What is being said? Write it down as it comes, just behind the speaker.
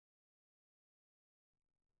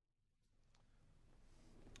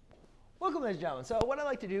Welcome, ladies and gentlemen. So what I'd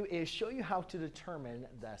like to do is show you how to determine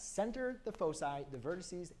the center, the foci, the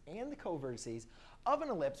vertices, and the co-vertices of an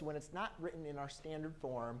ellipse when it's not written in our standard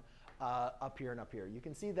form up here and up here. You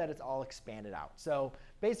can see that it's all expanded out. So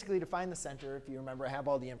basically, to find the center, if you remember, I have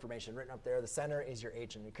all the information written up there. The center is your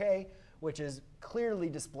h and your k, which is clearly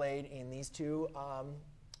displayed in these two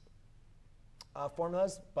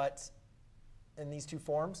formulas, but in these two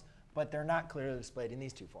forms, but they're not clearly displayed in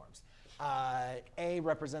these two forms. A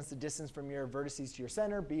represents the distance from your vertices to your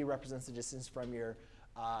center. B represents the distance from your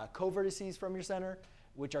co-vertices from your center,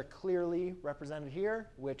 which are clearly represented here,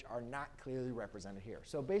 which are not clearly represented here.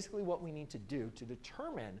 So basically what we need to do to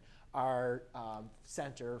determine our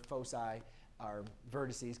center, foci, our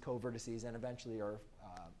vertices, co-vertices, and eventually our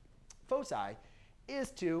foci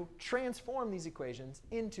is to transform these equations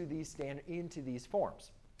into these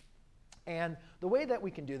forms. And the way that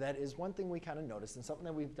we can do that is one thing we kind of noticed, and something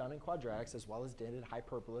that we've done in quadratics as well as did in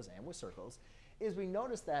hyperbolas and with circles, is we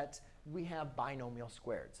notice that we have binomial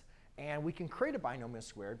squareds. And we can create a binomial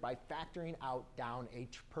squared by factoring out down a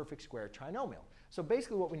perfect square trinomial. So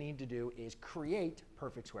basically what we need to do is create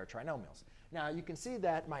perfect square trinomials. Now you can see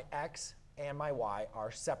that my x and my y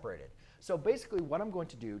are separated. So basically what I'm going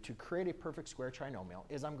to do to create a perfect square trinomial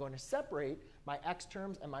is I'm going to separate my x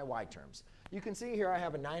terms and my y terms. You can see here I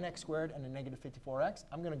have a 9x squared and a negative 54x.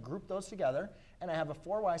 I'm going to group those together. And I have a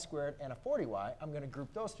 4y squared and a 40y. I'm going to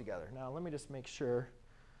group those together. Now let me just make sure.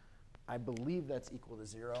 I believe that's equal to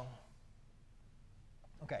 0.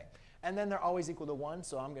 OK. And then they're always equal to 1,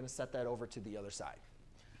 so I'm going to set that over to the other side.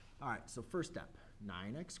 All right, so first step,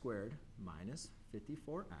 9x squared minus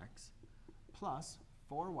 54x plus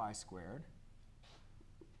 4y squared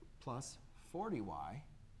plus 40y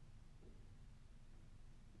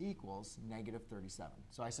equals negative 37.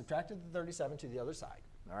 So I subtracted the 37 to the other side.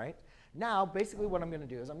 All right. Now, basically what I'm going to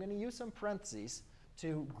do is I'm going to use some parentheses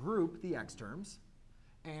to group the x terms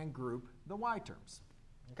and group the y terms.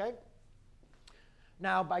 OK?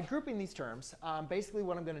 Now, by grouping these terms, basically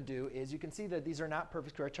what I'm going to do is you can see that these are not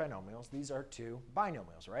perfect square trinomials. These are two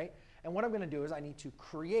binomials, right? And what I'm going to do is I need to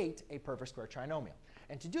create a perfect square trinomial.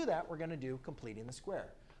 And to do that, we're going to do completing the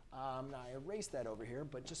square. Now, I erased that over here,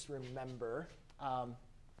 but just remember,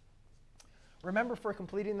 remember for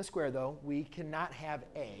completing the square, though, we cannot have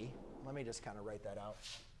a. Let me just kind of write that out.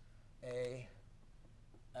 A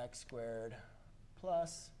x squared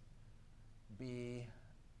plus b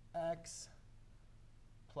x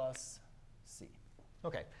plus c.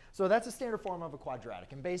 OK, so that's a standard form of a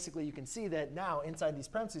quadratic. And basically, you can see that now inside these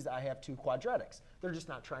parentheses, I have two quadratics. They're just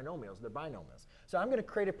not trinomials. They're binomials. So I'm going to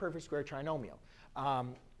create a perfect square trinomial.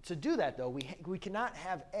 To do that, though, we cannot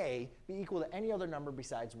have a be equal to any other number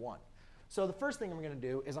besides 1. So the first thing I'm going to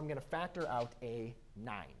do is I'm going to factor out a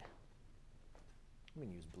 9. I'm going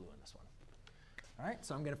to use blue in this one. All right,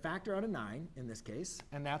 so I'm going to factor out a 9 in this case.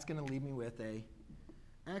 And that's going to leave me with a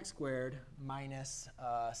x squared minus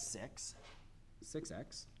 6x.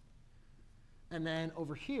 And then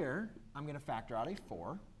over here, I'm going to factor out a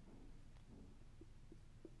 4.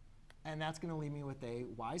 And that's going to leave me with a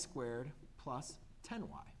y squared plus 10y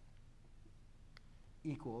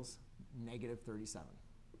equals negative 37.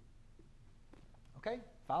 OK,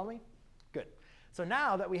 follow me? Good. So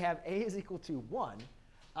now that we have a is equal to 1,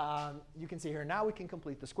 you can see here now we can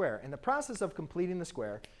complete the square. And the process of completing the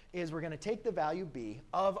square is we're going to take the value b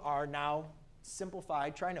of our now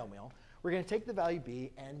simplified trinomial. We're going to take the value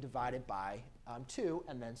b and divide it by 2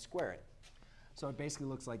 and then square it. So it basically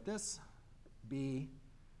looks like this, b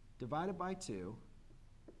divided by 2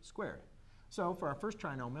 squared. So for our first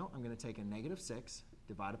trinomial, I'm going to take a negative 6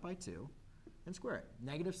 divided by 2 and square it.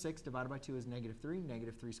 Negative 6 divided by 2 is negative 3.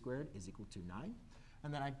 Negative 3 squared is equal to 9.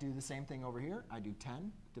 And then I do the same thing over here. I do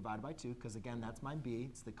 10 divided by 2, because again, that's my b.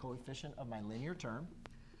 It's the coefficient of my linear term.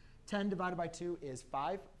 10 divided by 2 is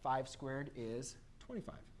 5. 5 squared is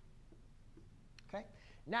 25. OK?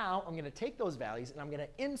 Now I'm going to take those values and I'm going to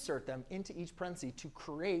insert them into each parenthesis to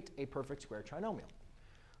create a perfect square trinomial.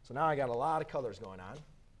 So now I got a lot of colors going on.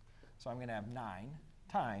 So I'm going to have 9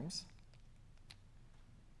 times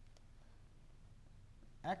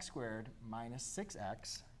x squared minus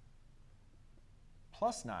 6x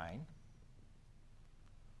plus 9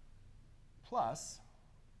 plus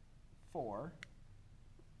 4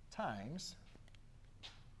 times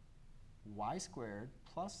y squared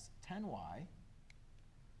plus 10y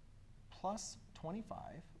plus 25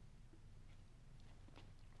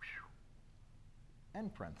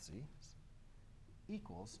 end parentheses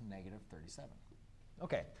equals negative 37.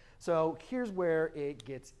 Okay, so here's where it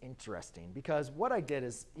gets interesting, because what I did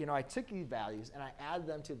is, I took these values and I added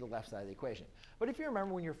them to the left side of the equation. But if you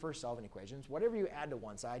remember when you're first solving equations, whatever you add to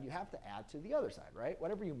one side, you have to add to the other side, right?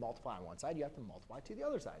 Whatever you multiply on one side, you have to multiply to the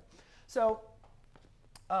other side. So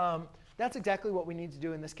that's exactly what we need to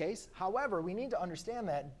do in this case. However, we need to understand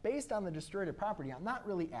that based on the distributive property, I'm not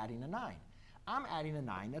really adding a 9. I'm adding a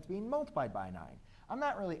 9 that's being multiplied by a 9. I'm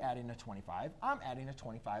not really adding a 25. I'm adding a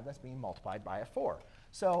 25 that's being multiplied by a 4.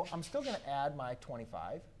 So I'm still going to add my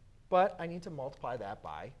 25, but I need to multiply that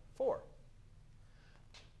by 4.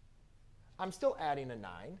 I'm still adding a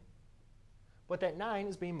 9, but that 9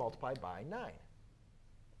 is being multiplied by 9.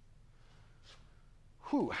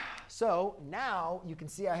 Whew. So now you can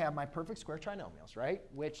see I have my perfect square trinomials, right?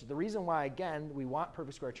 Which the reason why, again, we want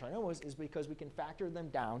perfect square trinomials is because we can factor them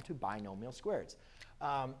down to binomial squareds.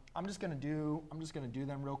 I'm just going to do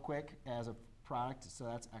them real quick as a product. So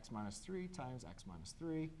that's x minus 3 times x minus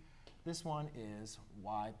 3. This one is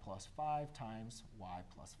y plus 5 times y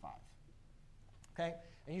plus 5. Okay?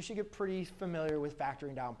 And you should get pretty familiar with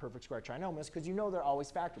factoring down perfect square trinomials because you know they're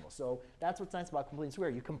always factorable. So that's what's nice about completing square.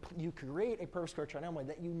 You create a perfect square trinomial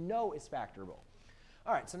that you know is factorable.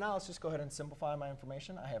 All right, so now let's just go ahead and simplify my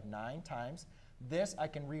information. I have 9 times. This I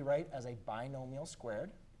can rewrite as a binomial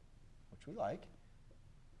squared, which we like,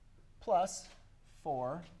 plus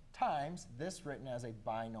 4 times this written as a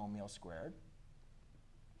binomial squared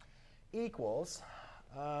equals,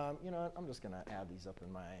 you know what, I'm just going to add these up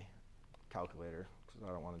in my calculator because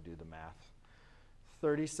I don't want to do the math.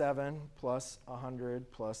 37 plus 100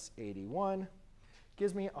 plus 81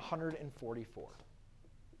 gives me 144.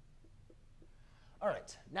 All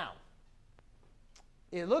right, now,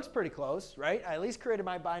 it looks pretty close, right? I at least created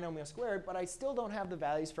my binomial squared, but I still don't have the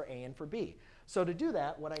values for a and for b. So to do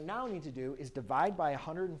that, what I now need to do is divide by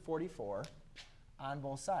 144 on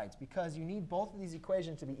both sides, because you need both of these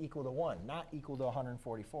equations to be equal to 1, not equal to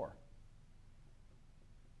 144.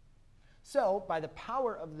 So by the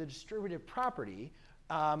power of the distributive property,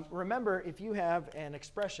 remember, if you have an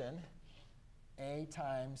expression, a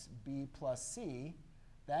times b plus c,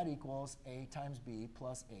 that equals a times b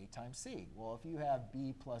plus a times c. Well, if you have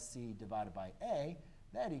b plus c divided by a,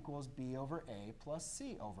 that equals b over a plus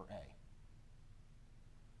c over a.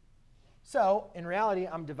 So in reality,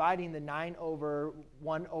 I'm dividing the 9 over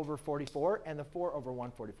 1 over 44 and the 4 over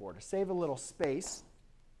 144. To save a little space,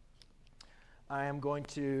 I am going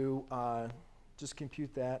to just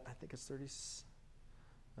compute that. I think it's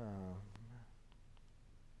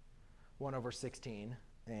 1 over 16.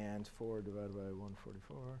 And 4 divided by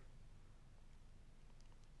 144.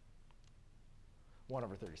 1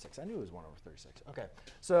 over 36. I knew it was 1 over 36. OK.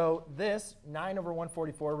 So this 9 over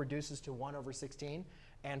 144 reduces to 1 over 16.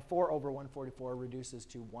 And 4 over 144 reduces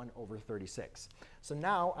to 1 over 36. So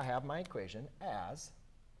now I have my equation as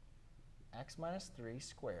x minus 3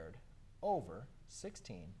 squared over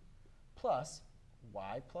 16 plus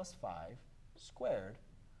y plus 5 squared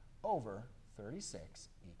over 36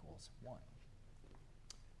 equals 1.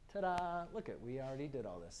 Ta-da! Look at, we already did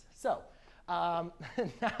all this. So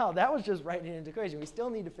now that was just writing it into equation. We still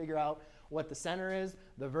need to figure out what the center is,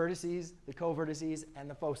 the vertices, the co-vertices, and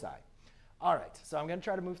the foci. All right, so I'm going to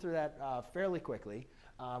try to move through that fairly quickly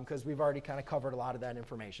because we've already kind of covered a lot of that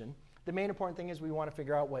information. The main important thing is we want to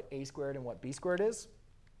figure out what a squared and what b squared is.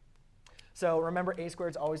 So remember, a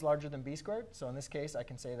squared is always larger than b squared. So in this case, I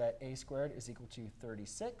can say that a squared is equal to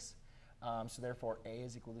 36. So therefore, a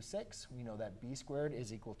is equal to 6. We know that b squared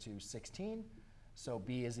is equal to 16. So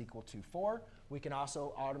b is equal to 4. We can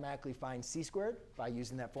also automatically find c squared by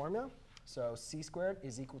using that formula. So c squared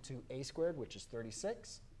is equal to a squared, which is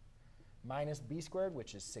 36, minus b squared,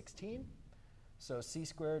 which is 16. So c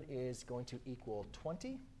squared is going to equal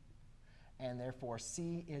 20. And therefore,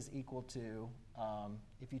 c is equal to,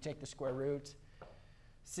 if you take the square root,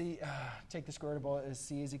 take the square root of both,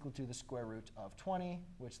 c is equal to the square root of 20,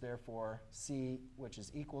 which therefore c, which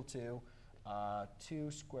is equal to 2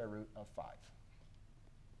 square root of 5.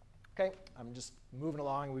 OK, I'm just moving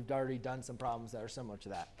along. We've already done some problems that are similar to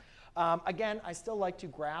that. Again, I still like to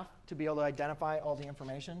graph to be able to identify all the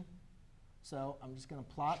information. So I'm just going to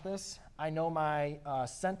plot this. I know my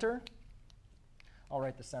center. I'll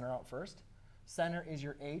write the center out first. Center is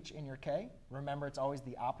your h and your k. Remember, it's always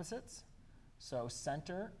the opposites. So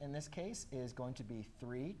center, in this case, is going to be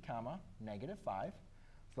 3, negative 5.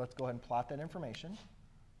 So let's go ahead and plot that information.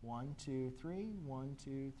 1, 2, 3, 1,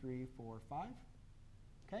 2, 3, 4, 5.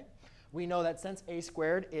 OK. We know that since a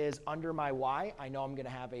squared is under my y, I know I'm going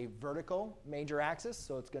to have a vertical major axis.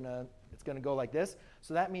 So it's going to go like this.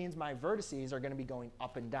 So that means my vertices are going to be going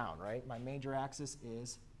up and down, right? My major axis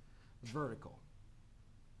is vertical.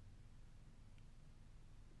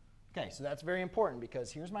 Okay, so that's very important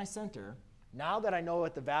because here's my center. Now that I know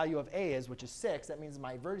what the value of A is, which is 6, that means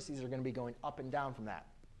my vertices are going to be going up and down from that.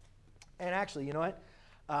 And actually, you know what?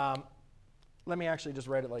 Let me actually just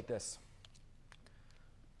write it like this.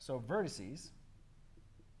 So vertices,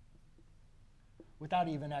 without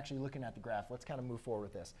even actually looking at the graph, let's kind of move forward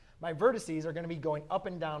with this. My vertices are going to be going up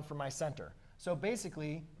and down from my center. So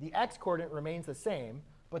basically, the x-coordinate remains the same,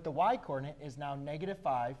 but the y-coordinate is now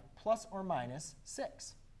 -5 plus or minus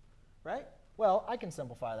 6. Right? Well, I can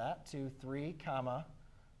simplify that to 3,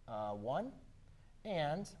 1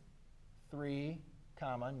 and 3,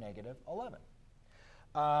 -11.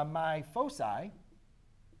 My foci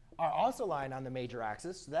are also lying on the major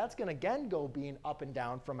axis. So that's going to again go being up and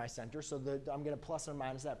down from my center. So I'm going to plus or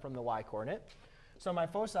minus that from the y-coordinate. So my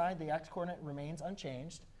foci, the x-coordinate remains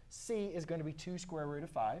unchanged. C is going to be 2 square root of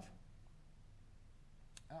 5.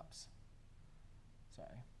 Oops.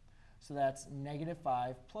 Sorry. So that's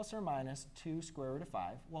 -5 plus or minus 2 square root of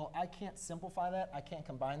 5. Well, I can't simplify that. I can't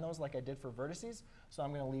combine those like I did for vertices. So I'm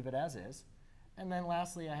going to leave it as is. And then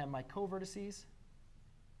lastly, I have my co-vertices.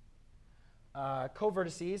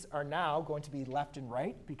 Co-vertices are now going to be left and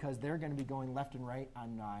right because they're going to be going left and right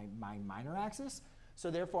on my minor axis. So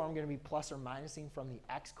therefore, I'm going to be plus or minusing from the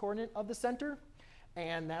x-coordinate of the center.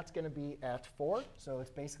 And that's going to be at 4. So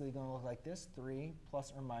it's basically going to look like this, 3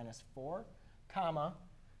 plus or minus 4, comma,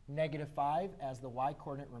 -5 as the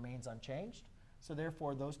y-coordinate remains unchanged. So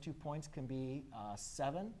therefore, those 2 points can be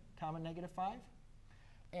 7, -5,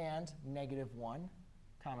 and -1,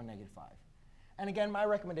 -5. And again, my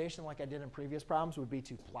recommendation, like I did in previous problems, would be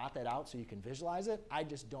to plot that out so you can visualize it. I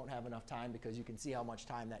just don't have enough time because you can see how much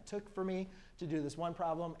time that took for me to do this one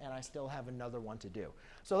problem, and I still have another one to do.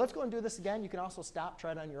 So let's go and do this again. You can also stop,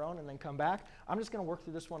 try it on your own, and then come back. I'm just going to work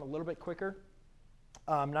through this one a little bit quicker.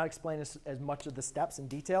 I'm not explaining as much of the steps in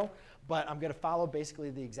detail, but I'm going to follow basically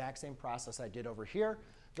the exact same process I did over here.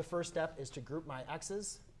 The first step is to group my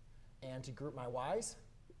x's and to group my y's.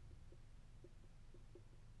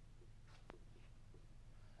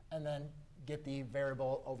 And then get the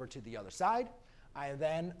variable over to the other side. I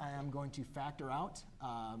am going to factor out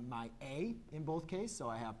my a in both cases. So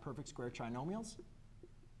I have perfect square trinomials.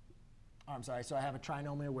 I'm sorry, so I have a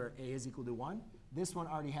trinomial where a is equal to 1. This one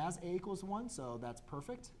already has a equals 1, so that's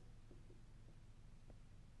perfect.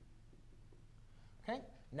 OK,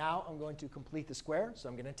 now I'm going to complete the square. So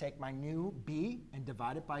I'm going to take my new b and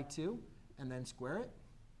divide it by 2, and then square it.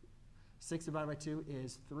 6 divided by 2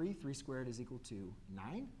 is 3. 3 squared is equal to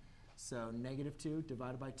 9. So -2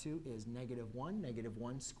 divided by 2 is -1.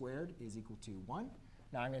 -1 squared is equal to 1.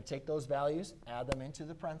 Now I'm going to take those values, add them into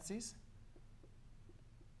the parentheses.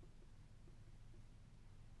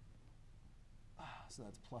 So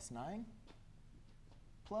that's plus 9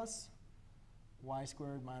 plus y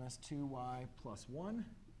squared minus 2y plus 1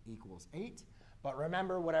 equals 8. But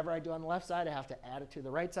remember, whatever I do on the left side, I have to add it to the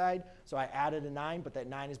right side. So I added a 9, but that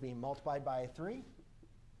 9 is being multiplied by a 3.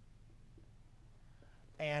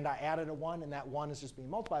 And I added a 1, and that 1 is just being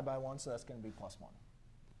multiplied by 1, so that's going to be plus 1.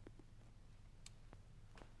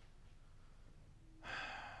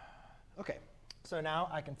 OK, so now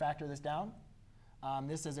I can factor this down.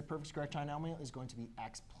 This as a perfect square trinomial is going to be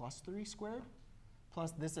x plus 3 squared.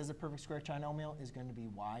 Plus this as a perfect square trinomial is going to be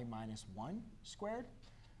y minus 1 squared.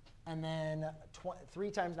 And then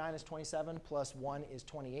 3 times 9 is 27, plus 1 is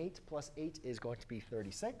 28, plus 8 is going to be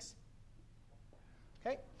 36.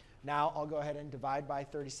 OK. Now I'll go ahead and divide by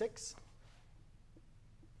 36.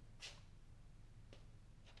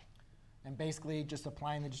 And basically just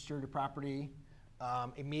applying the distributive property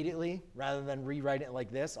immediately, rather than rewrite it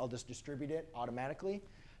like this, I'll just distribute it automatically.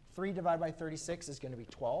 3 divided by 36 is going to be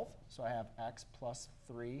 12. So I have x plus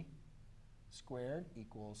 3 squared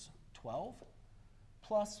equals 12,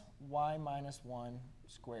 plus y minus 1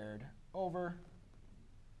 squared over.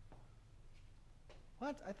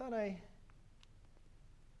 What? I thought I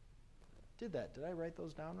did that. Did I write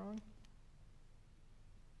those down wrong?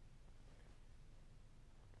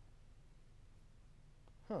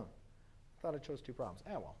 Huh. I thought I chose 2 problems.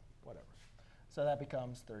 Ah, well, whatever. So that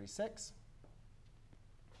becomes 36.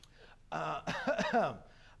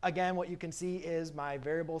 Again, what you can see is my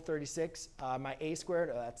variable 36, my a squared,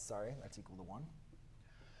 that's equal to 1.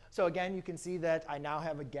 So again, you can see that I now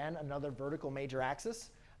have, again, another vertical major axis.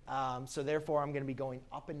 So therefore, I'm going to be going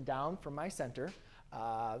up and down from my center.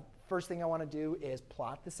 First thing I want to do is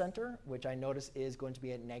plot the center, which I notice is going to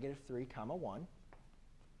be at -3, 1.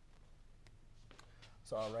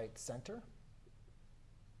 So I'll write center,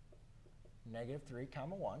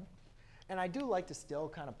 -3, 1. And I do like to still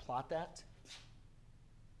kind of plot that.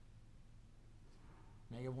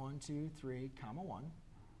 -1, 2, 3, 1.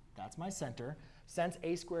 That's my center. Since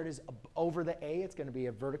a squared is over the a, it's going to be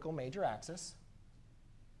a vertical major axis.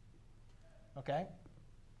 Okay?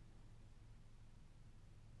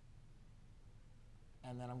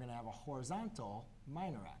 And then I'm going to have a horizontal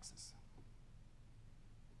minor axis.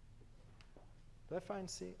 Did I find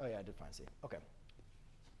C? Oh, yeah, I did find C. OK.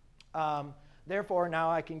 Therefore,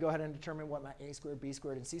 now I can go ahead and determine what my a squared, b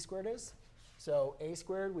squared, and c squared is. So a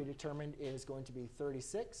squared, we determined, is going to be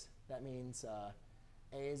 36. That means a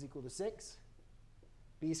is equal to 6.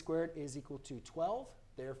 B squared is equal to 12.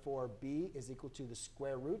 Therefore, b is equal to the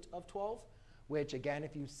square root of 12, which, again,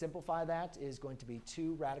 if you simplify that, is going to be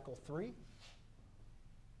 2 radical 3.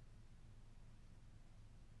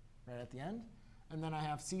 Right at the end. And then I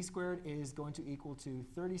have c squared is going to equal to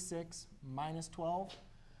 36 minus 12.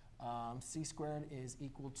 C squared is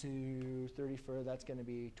equal to 34. That's going to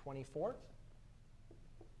be 24.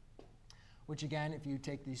 Which, again, if you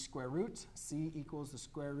take the square roots, c equals the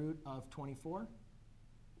square root of 24.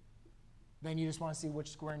 Then you just want to see which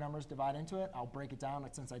square numbers divide into it. I'll break it down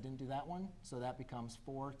since I didn't do that one. So that becomes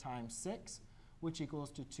 4 times 6, which equals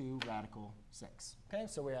to 2 radical 6. Okay,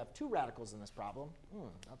 so we have 2 radicals in this problem.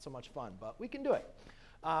 Not so much fun, but we can do it.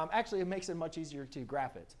 Actually, it makes it much easier to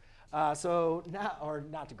graph it. So now, or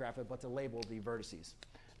not to graph it, but to label the vertices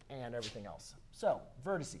and everything else. So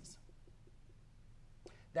vertices.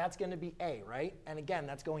 That's going to be a, right? And again,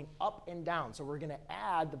 that's going up and down. So we're going to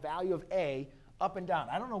add the value of a up and down.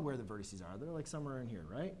 I don't know where the vertices are. They're like somewhere in here,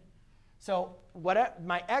 right? So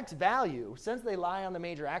my x value, since they lie on the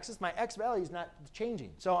major axis, my x value is not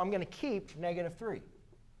changing. So I'm going to keep negative 3.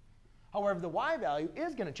 However, the y value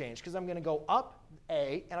is going to change because I'm going to go up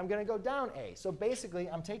a and I'm going to go down a. So basically,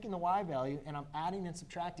 I'm taking the y value and I'm adding and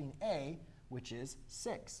subtracting a, which is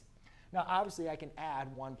 6. Now, obviously, I can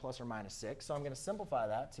add 1 plus or minus 6. So I'm going to simplify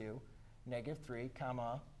that to negative 3,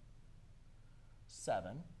 comma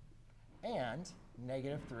 7, and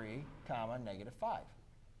negative 3, comma negative 5.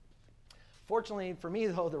 Fortunately for me,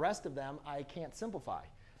 though, the rest of them I can't simplify.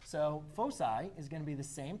 So foci is going to be the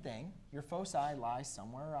same thing. Your foci lies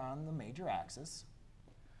somewhere on the major axis.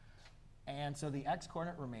 And so the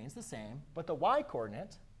x-coordinate remains the same. But the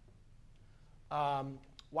y-coordinate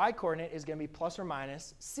is going to be plus or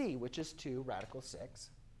minus c, which is 2 radical 6.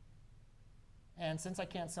 And since I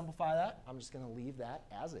can't simplify that, I'm just going to leave that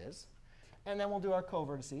as is. And then we'll do our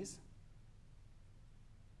co-vertices.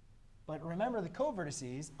 But remember, the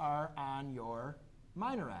co-vertices are on your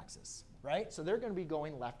minor axis, right? So they're going to be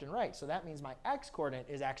going left and right. So that means my x-coordinate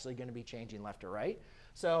is actually going to be changing left or right.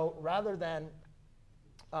 So rather than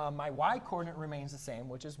my y-coordinate remains the same,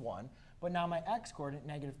 which is 1. But now my x-coordinate,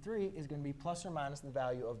 negative 3, is going to be plus or minus the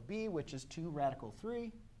value of b, which is 2 radical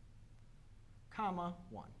 3, comma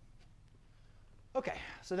 1. OK,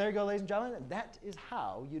 so there you go, ladies and gentlemen. That is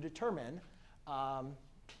how you determine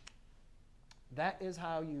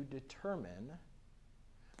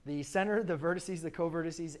the center, the vertices, the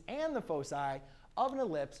co-vertices, and the foci of an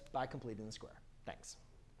ellipse by completing the square. Thanks.